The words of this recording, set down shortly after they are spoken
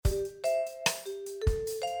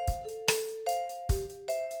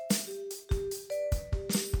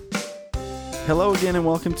Hello again and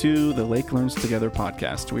welcome to the Lake Learns Together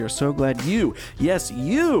podcast. We are so glad you, yes,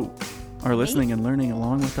 you, are listening and learning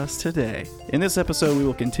along with us today. In this episode, we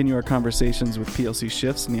will continue our conversations with PLC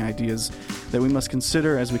shifts and the ideas that we must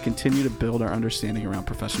consider as we continue to build our understanding around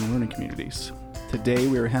professional learning communities. Today,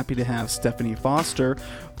 we are happy to have Stephanie Foster,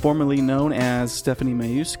 formerly known as Stephanie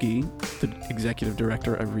Mayuski, the Executive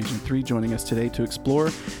Director of Region 3, joining us today to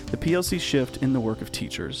explore the PLC shift in the work of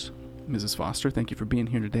teachers. Mrs. Foster, thank you for being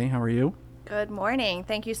here today. How are you? Good morning.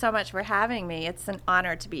 Thank you so much for having me. It's an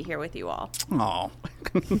honor to be here with you all. Oh,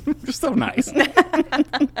 you're so nice.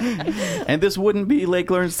 And this wouldn't be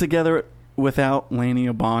Lake Learns Together without Lainey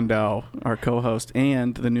Abondo, our co-host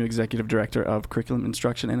and the new Executive Director of Curriculum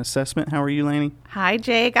Instruction and Assessment. How are you, Lainey? Hi,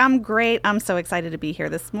 Jake. I'm great. I'm so excited to be here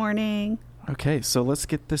this morning. Okay, so let's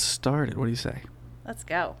get this started. What do you say? Let's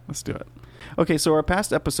go. Let's do it. Okay, so our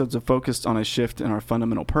past episodes have focused on a shift in our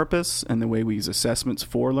fundamental purpose and the way we use assessments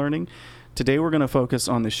for learning. Today, we're going to focus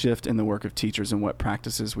on the shift in the work of teachers and what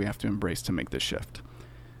practices we have to embrace to make this shift.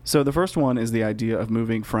 So the first one is the idea of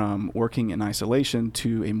moving from working in isolation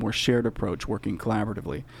to a more shared approach, working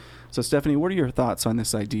collaboratively. So Stephanie, what are your thoughts on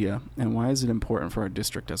this idea, and why is it important for our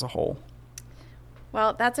district as a whole?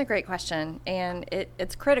 Well, that's a great question, and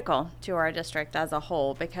it's critical to our district as a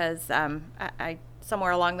whole because I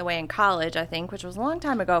somewhere along the way in college, I think, which was a long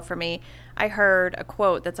time ago for me, I heard a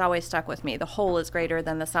quote that's always stuck with me: the whole is greater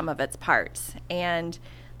than the sum of its parts. And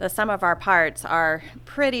the sum of our parts are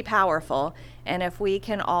pretty powerful, and if we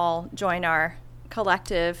can all join our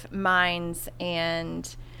collective minds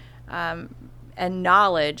and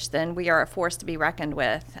knowledge, then we are a force to be reckoned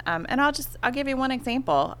with. And I'll give you one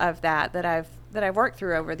example of that I've worked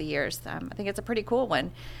through over the years. I think it's a pretty cool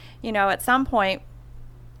one. You know, at some point,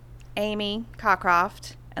 Amy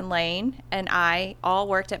Cockcroft and Lane and I all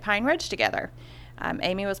worked at Pine Ridge together.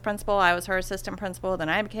 Amy was principal, I was her assistant principal, then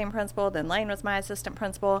I became principal, then Lane was my assistant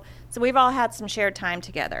principal. So we've all had some shared time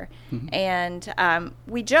together. Mm-hmm. And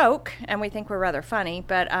we joke, and we think we're rather funny,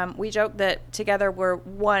 but we joke that together we're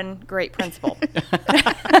one great principal.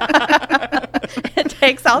 It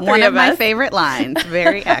takes all three of us. One of my favorite lines,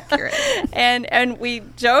 very accurate. And we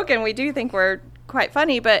joke and we do think we're quite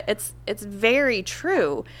funny, but it's very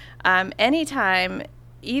true. Anytime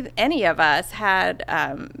any of us had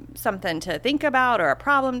something to think about or a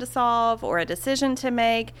problem to solve or a decision to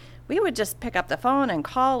make, we would just pick up the phone and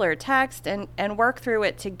call or text and work through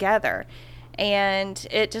it together. And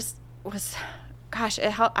it just was,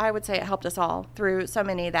 I would say it helped us all through so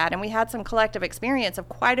many of that. And we had some collective experience of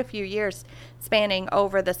quite a few years spanning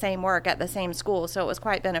over the same work at the same school, so it was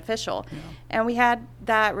quite beneficial. Yeah. And we had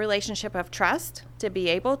that relationship of trust to be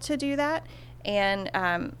able to do that. And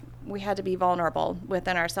we had to be vulnerable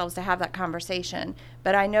within ourselves to have that conversation.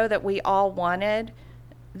 But I know that we all wanted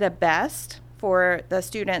the best for the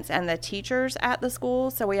students and the teachers at the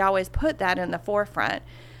school, so we always put that in the forefront.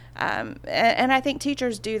 And I think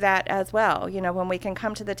teachers do that as well. You know, when we can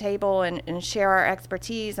come to the table and share our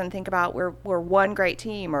expertise and think about we're one great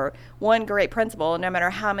team or one great principal, no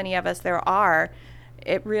matter how many of us there are,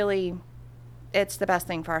 it's the best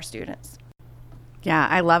thing for our students. Yeah,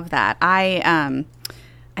 I love that.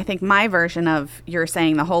 I think my version of you're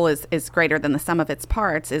saying the whole is greater than the sum of its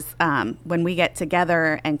parts is when we get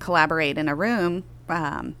together and collaborate in a room,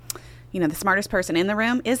 the smartest person in the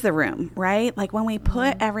room is the room, right? Like when we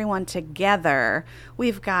put everyone together,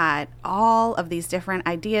 we've got all of these different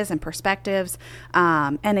ideas and perspectives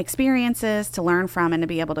and experiences to learn from and to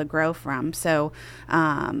be able to grow from. So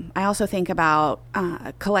I also think about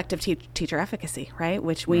collective teacher efficacy, right?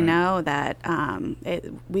 Which we know that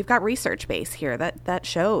we've got research base here that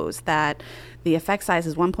shows that the effect size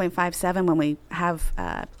is 1.57 when we have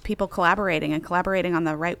people collaborating on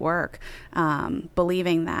the right work,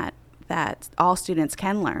 believing that all students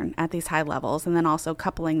can learn at these high levels, and then also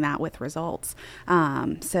coupling that with results.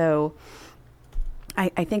 So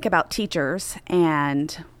I think about teachers,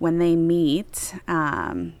 and when they meet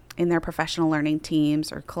in their professional learning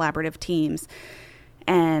teams or collaborative teams,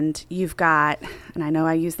 and you've got, and I know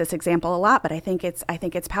I use this example a lot, but I think it's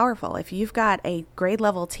powerful. If you've got a grade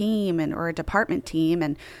level team or a department team,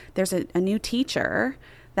 and there's a new teacher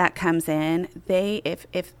that comes in,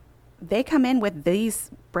 if they come in with these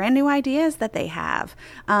brand new ideas that they have,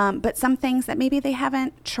 but some things that maybe they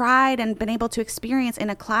haven't tried and been able to experience in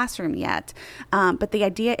a classroom yet. But the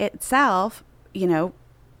idea itself,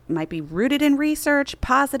 might be rooted in research,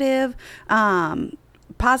 positively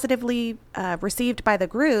received by the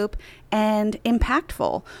group, and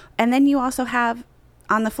impactful. And then you also have,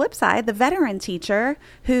 on the flip side, the veteran teacher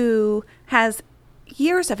who has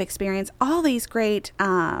years of experience, all these great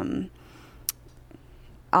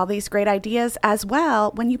all these great ideas as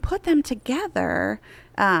well. When you put them together,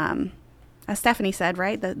 as Stephanie said,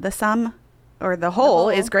 right, the sum or the whole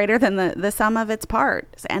is greater than the sum of its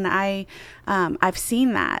parts. And I've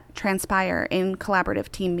seen that transpire in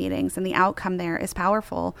collaborative team meetings, and the outcome there is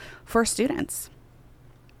powerful for students.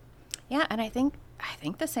 Yeah, and I think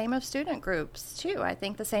the same of student groups too. I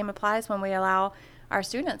think the same applies when we allow our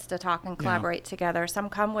students to talk and collaborate together. Some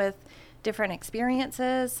come with different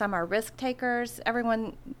experiences, some are risk takers.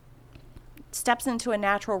 Everyone steps into a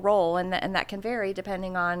natural role, and that can vary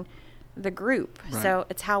depending on the group. Right. So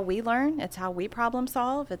it's how we learn, it's how we problem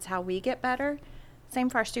solve, it's how we get better. Same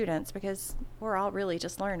for our students, because we're all really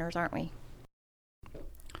just learners, aren't we?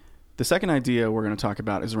 The second idea we're going to talk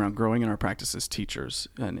about is around growing in our practice as teachers.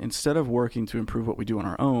 And instead of working to improve what we do on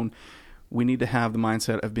our own, we need to have the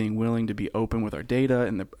mindset of being willing to be open with our data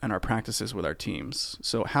and our practices with our teams.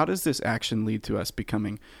 So how does this action lead to us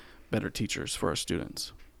becoming better teachers for our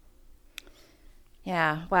students?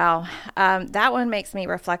 Yeah, wow. That one makes me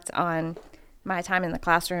reflect on my time in the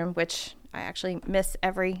classroom, which I actually miss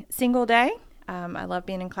every single day. I love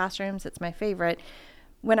being in classrooms. It's my favorite.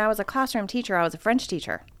 When I was a classroom teacher, I was a French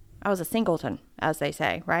teacher. I was a singleton, as they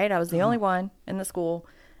say, right? I was the only one in the school.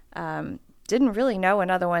 Didn't really know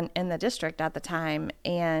another one in the district at the time.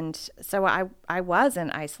 And so I was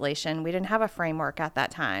in isolation. We didn't have a framework at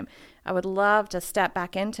that time. I would love to step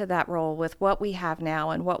back into that role with what we have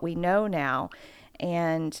now and what we know now,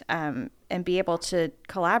 and be able to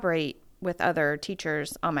collaborate with other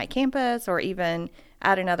teachers on my campus or even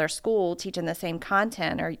at another school teaching the same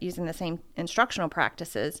content or using the same instructional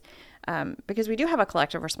practices, because we do have a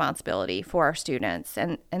collective responsibility for our students,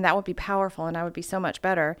 and that would be powerful, and I would be so much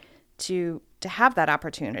better to have that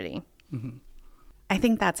opportunity. Mm-hmm. I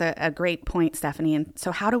think that's a great point, Stephanie. And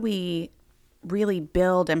so how do we really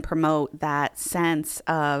build and promote that sense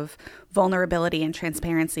of vulnerability and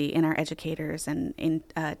transparency in our educators and in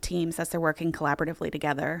teams as they're working collaboratively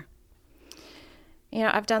together? You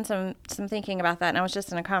know, I've done some thinking about that, and I was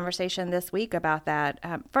just in a conversation this week about that.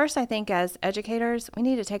 First, I think as educators, we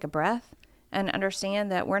need to take a breath and understand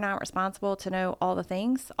that we're not responsible to know all the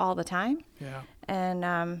things all the time. Yeah.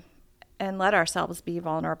 And let ourselves be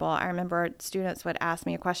vulnerable. I remember students would ask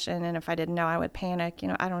me a question, and if I didn't know, I would panic. You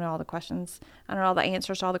know, I don't know all the questions. I don't know all the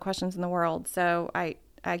answers to all the questions in the world. So I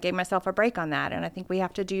gave myself a break on that, and I think we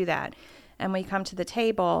have to do that. And we come to the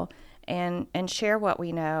table and share what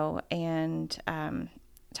we know, and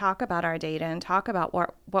talk about our data and talk about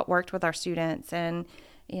what worked with our students. And,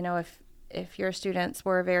 you know, if your students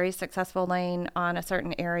were very successful laying on a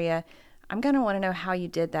certain area, I'm going to want to know how you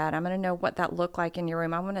did that. I'm going to know what that looked like in your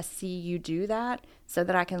room. I want to see you do that so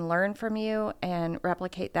that I can learn from you and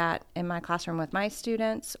replicate that in my classroom with my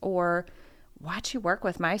students, or watch you work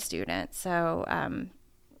with my students. So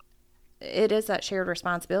it is that shared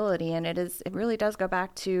responsibility, and it really does go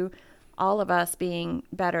back to all of us being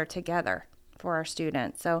better together for our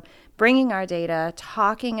students. So bringing our data,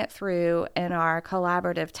 talking it through in our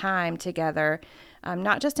collaborative time together,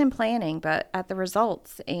 not just in planning, but at the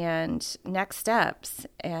results and next steps,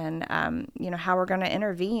 and how we're going to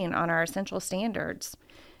intervene on our essential standards.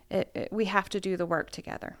 We have to do the work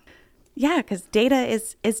together. Yeah, because data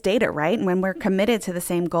is data, right? And when we're committed to the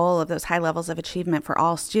same goal of those high levels of achievement for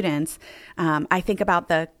all students, I think about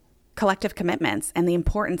the collective commitments and the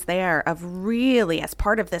importance there of really, as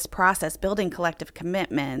part of this process, building collective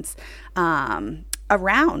commitments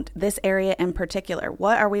around this area in particular.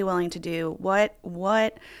 What are we willing to do?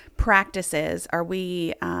 What practices are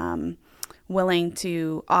we willing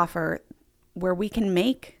to offer where we can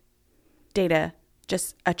make data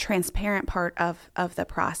just a transparent part of the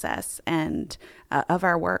process and of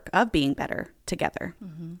our work of being better together?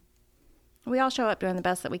 Mm-hmm. We all show up doing the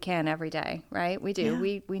best that we can every day, right? We do.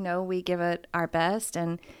 Yeah. We know we give it our best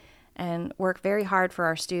and work very hard for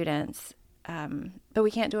our students, but we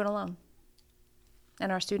can't do it alone.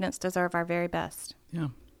 And our students deserve our very best. Yeah.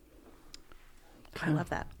 I love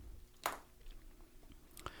that.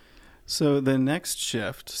 So the next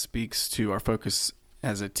shift speaks to our focus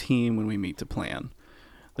as a team when we meet to plan.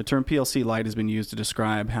 The term PLC Light has been used to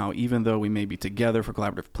describe how even though we may be together for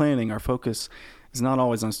collaborative planning, our focus is not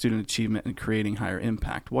always on student achievement and creating higher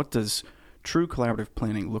impact. What does true collaborative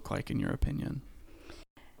planning look like in your opinion?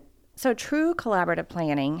 So true collaborative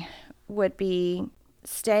planning would be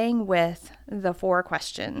staying with the 4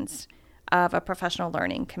 questions of a professional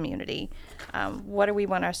learning community. What do we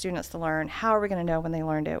want our students to learn? How are we going to know when they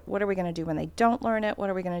learned it? What are we going to do when they don't learn it? What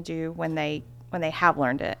are we going to do when they have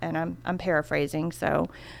learned it? And I'm paraphrasing, so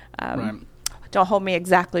right. Don't hold me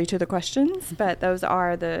exactly to the questions, but those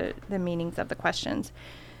are the meanings of the questions.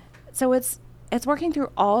 So it's working through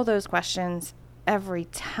all those questions every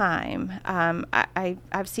time.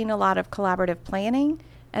 I've seen a lot of collaborative planning,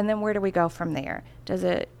 and then where do we go from there? Does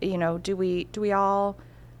it, do we all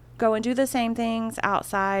go and do the same things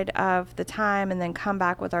outside of the time and then come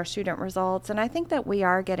back with our student results? And I think that we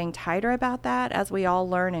are getting tighter about that as we all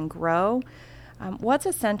learn and grow. What's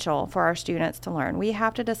essential for our students to learn? We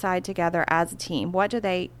have to decide together as a team. What do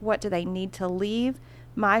they need to leave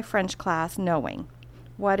my French class knowing?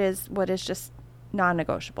 What is just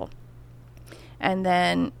non-negotiable? And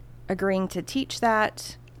then agreeing to teach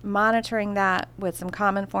that, monitoring that with some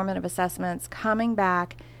common formative assessments, coming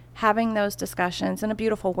back, having those discussions in a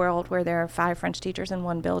beautiful world where there are 5 French teachers in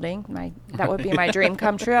one building. That would be my dream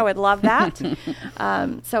come true. I would love that.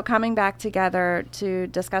 So coming back together to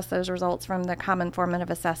discuss those results from the common formative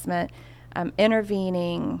assessment,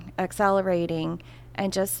 intervening, accelerating,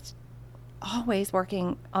 and just always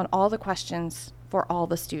working on all the questions for all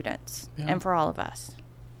the students and for all of us.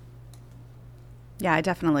 Yeah, I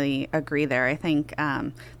definitely agree there. I think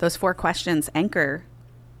those 4 questions anchor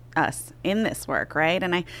us in this work, right?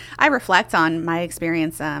 And I reflect on my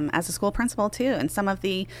experience as a school principal too, and some of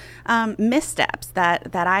the missteps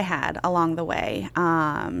that I had along the way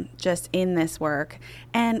just in this work.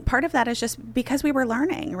 And part of that is just because we were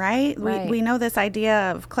learning, right? We know this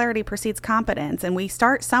idea of clarity precedes competence, and we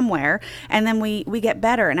start somewhere and then we get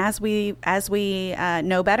better. And as we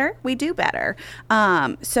know better, we do better.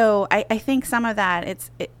 So I think some of that,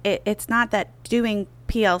 it's not that doing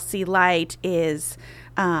PLC Light is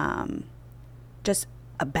just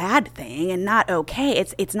a bad thing and not okay.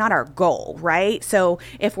 It's not our goal, right? So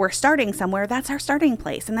if we're starting somewhere, that's our starting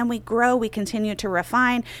place, and then we grow, we continue to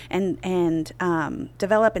refine and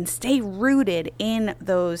develop and stay rooted in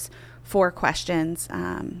those 4 questions,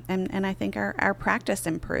 and I think our practice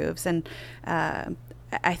improves. And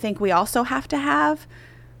I think we also have to have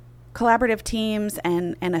collaborative teams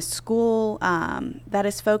and a school that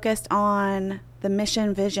is focused on the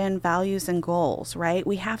mission, vision, values, and goals, right?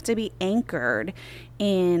 We have to be anchored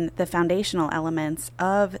in the foundational elements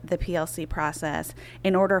of the PLC process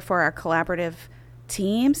in order for our collaborative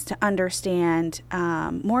teams to understand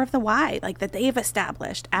more of the why, like that they've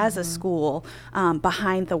established as a school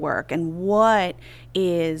behind the work, and what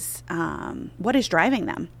is driving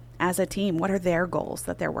them as a team. What are their goals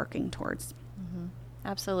that they're working towards?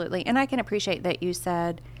 Absolutely. And I can appreciate that you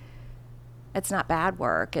said it's not bad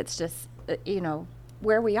work. It's just,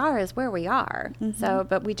 where we are is where we are. So,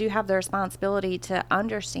 but we do have the responsibility to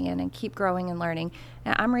understand and keep growing and learning.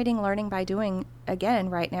 Now, I'm reading Learning by Doing again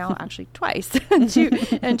right now, actually twice, in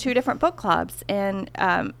two different book clubs and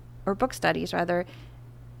or book studies rather.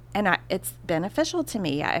 And it's beneficial to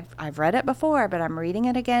me. I've read it before, but I'm reading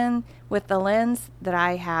it again with the lens that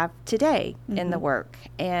I have today in the work,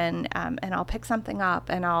 and I'll pick something up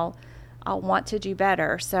and I'll want to do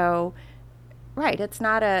better. So, right, it's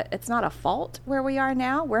not a fault where we are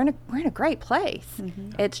now. We're in a great place.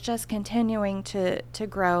 It's just continuing to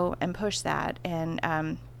grow and push that and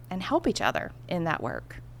help each other in that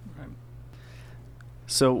work. Right.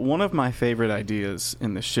 So one of my favorite ideas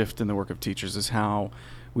in the shift in the work of teachers is how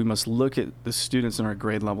we must look at the students in our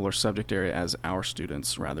grade level or subject area as our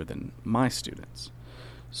students rather than my students.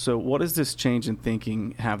 So what does this change in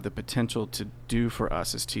thinking have the potential to do for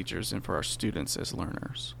us as teachers and for our students as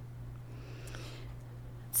learners?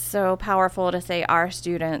 So powerful to say our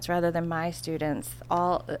students rather than my students.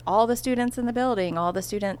 All the students in the building, all the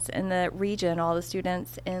students in the region, all the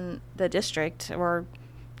students in the district, or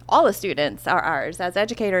all the students are ours. As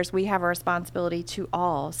educators, we have a responsibility to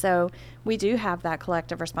all. So we do have that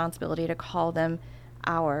collective responsibility to call them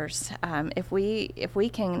ours. If we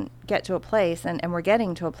can get to a place, and we're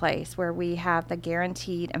getting to a place where we have the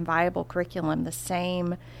guaranteed and viable curriculum, the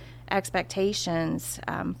same expectations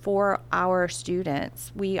for our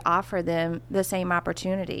students, we offer them the same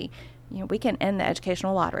opportunity. We can end the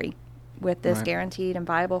educational lottery with this guaranteed and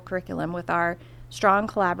viable curriculum, with our strong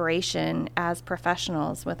collaboration as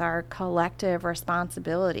professionals, with our collective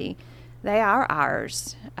responsibility. They are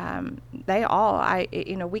ours.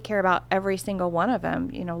 We care about every single one of them.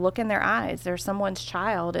 Look in their eyes. They're someone's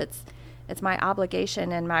child. It's my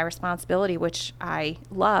obligation and my responsibility, which I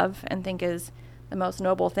love and think is the most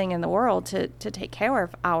noble thing in the world, to take care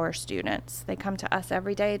of our students. They come to us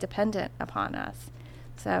every day dependent upon us.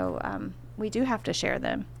 So we do have to share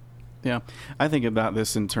them. Yeah, I think about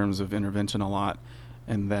this in terms of intervention a lot,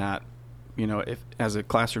 and that, if as a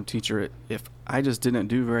classroom teacher, if I just didn't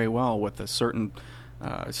do very well with a certain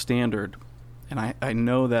standard, and I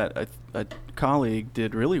know that a colleague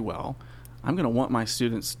did really well, I'm going to want my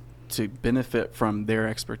students to benefit from their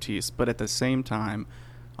expertise, but at the same time,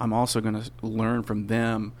 I'm also going to learn from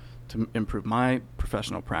them to improve my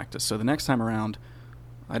professional practice. So the next time around,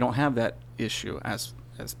 I don't have that issue as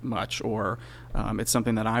much, or it's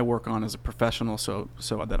something that I work on as a professional, so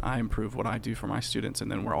that I improve what I do for my students,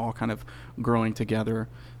 and then we're all kind of growing together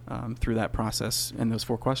through that process in those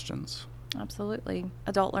 4 questions. Absolutely.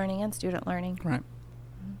 Adult learning and student learning. Right.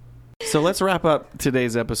 So let's wrap up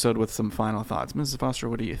today's episode with some final thoughts. Mrs. Foster,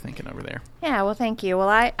 what are you thinking over there? Yeah, well, thank you. Well,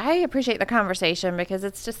 I appreciate the conversation, because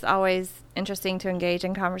it's just always interesting to engage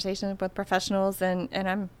in conversations with professionals,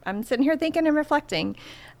 and I'm sitting here thinking and reflecting.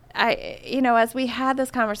 As we had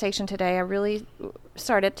this conversation today, I really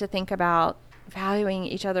started to think about valuing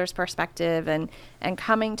each other's perspective and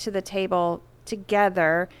coming to the table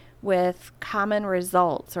together with common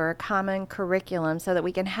results or a common curriculum, so that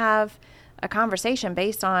we can have a conversation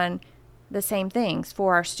based on the same things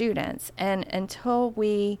for our students. And until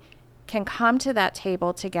we can come to that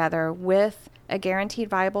table together with a guaranteed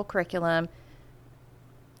viable curriculum,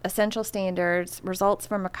 essential standards, results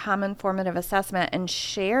from a common formative assessment, and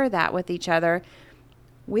share that with each other,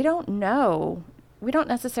 we don't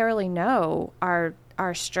necessarily know our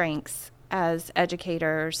strengths as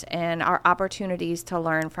educators and our opportunities to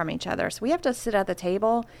learn from each other. So we have to sit at the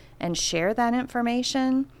table and share that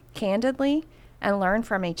information candidly and learn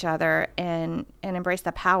from each other and embrace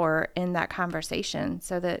the power in that conversation,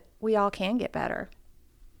 so that we all can get better.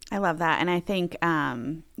 I love that. And I think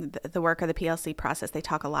the work of the PLC process, they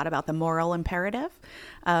talk a lot about the moral imperative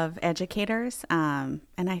of educators. And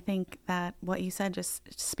I think that what you said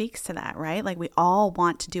just speaks to that, right? Like, we all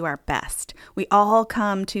want to do our best. We all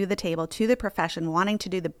come to the table, to the profession, wanting to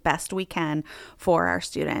do the best we can for our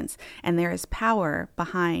students. And there is power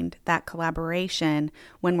behind that collaboration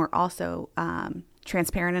when we're also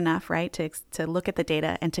transparent enough, right, to look at the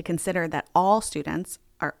data and to consider that all students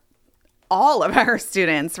are all of our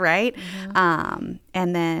students, right? Mm-hmm.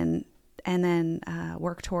 And then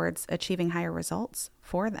work towards achieving higher results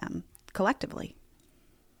for them collectively.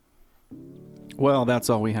 Well, that's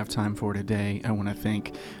all we have time for today. I want to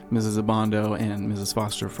thank Mrs. Abondo and Mrs.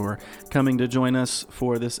 Foster for coming to join us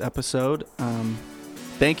for this episode.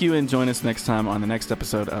 Thank you, and join us next time on the next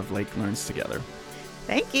episode of Lake Learns Together.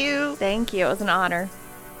 Thank you. Thank you. It was an honor.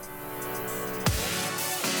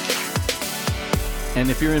 And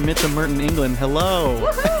if you're in Mitcham, Merton, England, hello.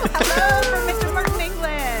 Woohoo! Hello from Mitcham,